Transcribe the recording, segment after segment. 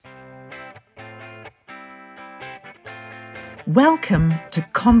Welcome to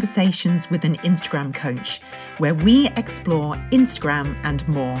Conversations with an Instagram Coach, where we explore Instagram and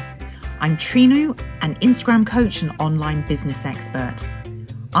more. I'm Trinu, an Instagram coach and online business expert.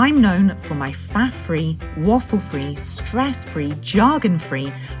 I'm known for my faff-free, waffle-free, stress-free,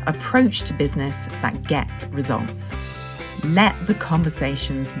 jargon-free approach to business that gets results. Let the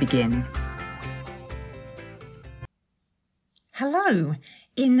conversations begin. Hello.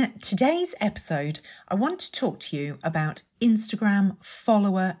 In today's episode, I want to talk to you about Instagram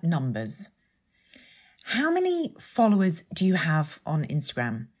follower numbers. How many followers do you have on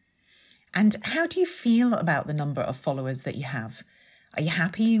Instagram? And how do you feel about the number of followers that you have? Are you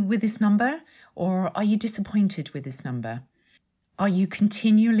happy with this number, or are you disappointed with this number? Are you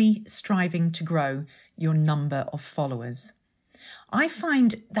continually striving to grow your number of followers? I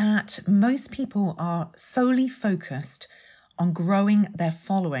find that most people are solely focused on growing their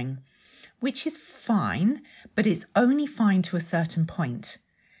following, which is fine, but it's only fine to a certain point.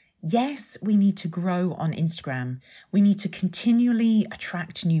 Yes, we need to grow on Instagram. We need to continually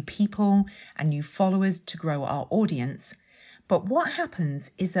attract new people and new followers to grow our audience. But what happens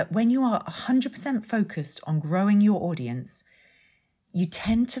is that when you are 100% focused on growing your audience, you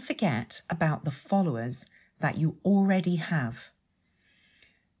tend to forget about the followers that you already have.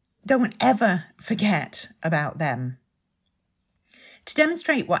 Don't ever forget about them. To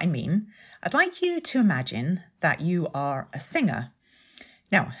demonstrate what I mean, I'd like you to imagine that you are a singer.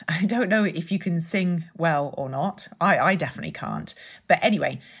 Now, I don't know if you can sing well or not. I definitely can't. But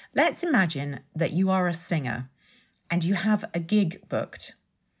anyway, let's imagine that you are a singer and you have a gig booked.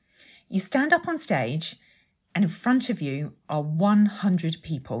 You stand up on stage and in front of you are 100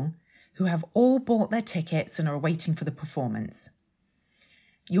 people who have all bought their tickets and are waiting for the performance.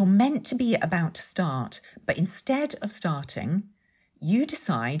 You're meant to be about to start, but instead of starting, you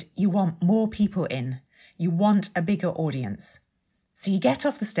decide you want more people in. You want a bigger audience. So you get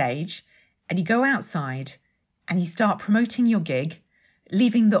off the stage and you go outside and you start promoting your gig,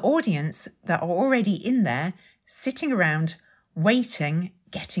 leaving the audience that are already in there sitting around, waiting,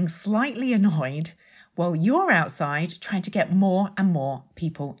 getting slightly annoyed while you're outside trying to get more and more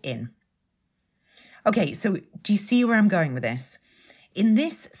people in. Okay, so do you see where I'm going with this? In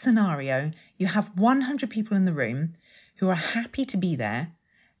this scenario, you have 100 people in the room who are happy to be there,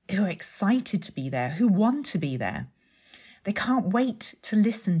 who are excited to be there, who want to be there. They can't wait to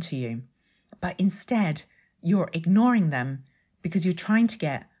listen to you, but instead you're ignoring them because you're trying to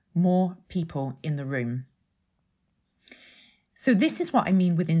get more people in the room. So this is what I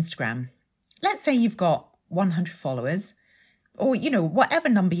mean with Instagram. Let's say you've got 100 followers or, whatever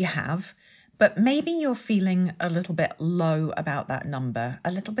number you have, but maybe you're feeling a little bit low about that number, a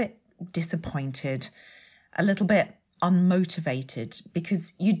little bit disappointed, a little bit unmotivated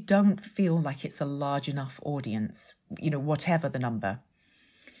because you don't feel like it's a large enough audience, whatever the number.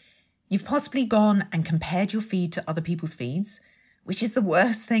 You've possibly gone and compared your feed to other people's feeds, which is the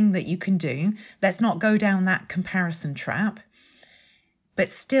worst thing that you can do. Let's not go down that comparison trap.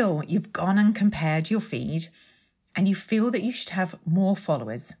 But still, you've gone and compared your feed and you feel that you should have more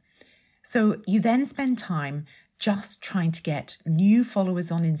followers. So you then spend time just trying to get new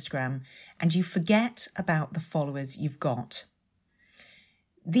followers on Instagram and you forget about the followers you've got.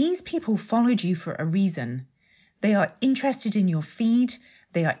 These people followed you for a reason. They are interested in your feed,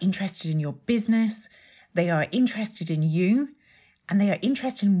 they are interested in your business, they are interested in you, and they are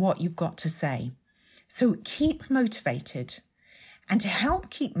interested in what you've got to say. So keep motivated. And to help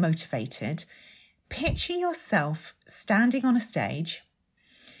keep motivated, picture yourself standing on a stage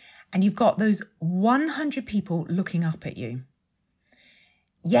and you've got those 100 people looking up at you.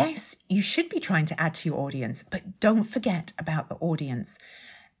 Yes, you should be trying to add to your audience, but don't forget about the audience.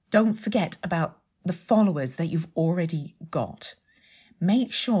 Don't forget about the followers that you've already got.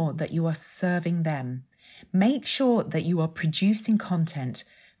 Make sure that you are serving them. Make sure that you are producing content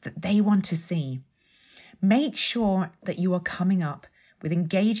that they want to see. Make sure that you are coming up with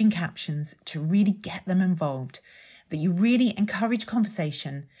engaging captions to really get them involved, that you really encourage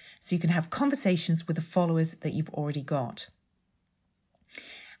conversation so you can have conversations with the followers that you've already got.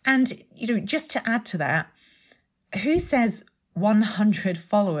 And, just to add to that, who says 100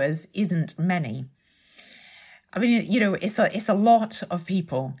 followers isn't many? I mean, it's a lot of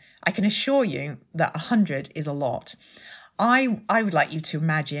people. I can assure you that 100 is a lot. I would like you to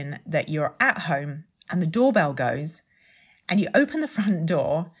imagine that you're at home and the doorbell goes and you open the front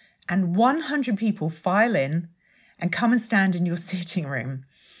door and 100 people file in and come and stand in your sitting room.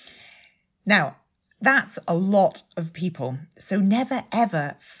 Now, that's a lot of people. So never,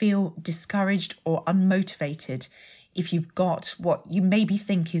 ever feel discouraged or unmotivated if you've got what you maybe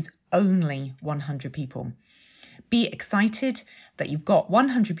think is only 100 people. Be excited that you've got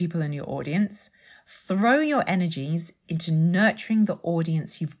 100 people in your audience. Throw your energies into nurturing the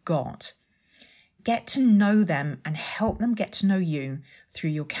audience you've got. Get to know them and help them get to know you through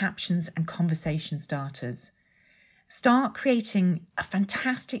your captions and conversation starters. Start creating a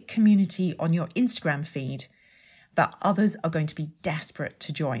fantastic community on your Instagram feed that others are going to be desperate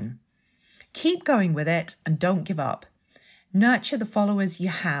to join. Keep going with it and don't give up. Nurture the followers you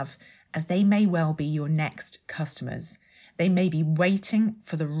have, as they may well be your next customers. They may be waiting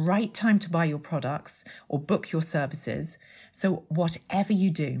for the right time to buy your products or book your services. So whatever you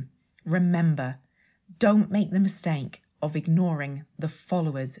do, remember, don't make the mistake of ignoring the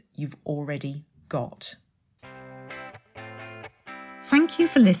followers you've already got. Thank you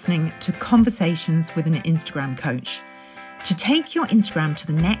for listening to Conversations with an Instagram Coach. To take your Instagram to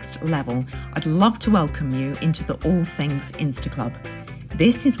the next level, I'd love to welcome you into the All Things Insta Club.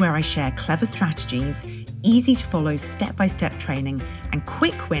 This is where I share clever strategies, easy to follow step-by-step training, and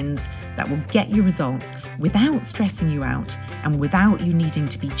quick wins that will get you results without stressing you out and without you needing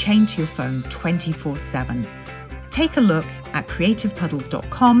to be chained to your phone 24/7. Take a look at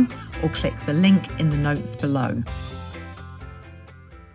creativepuddles.com or click the link in the notes below.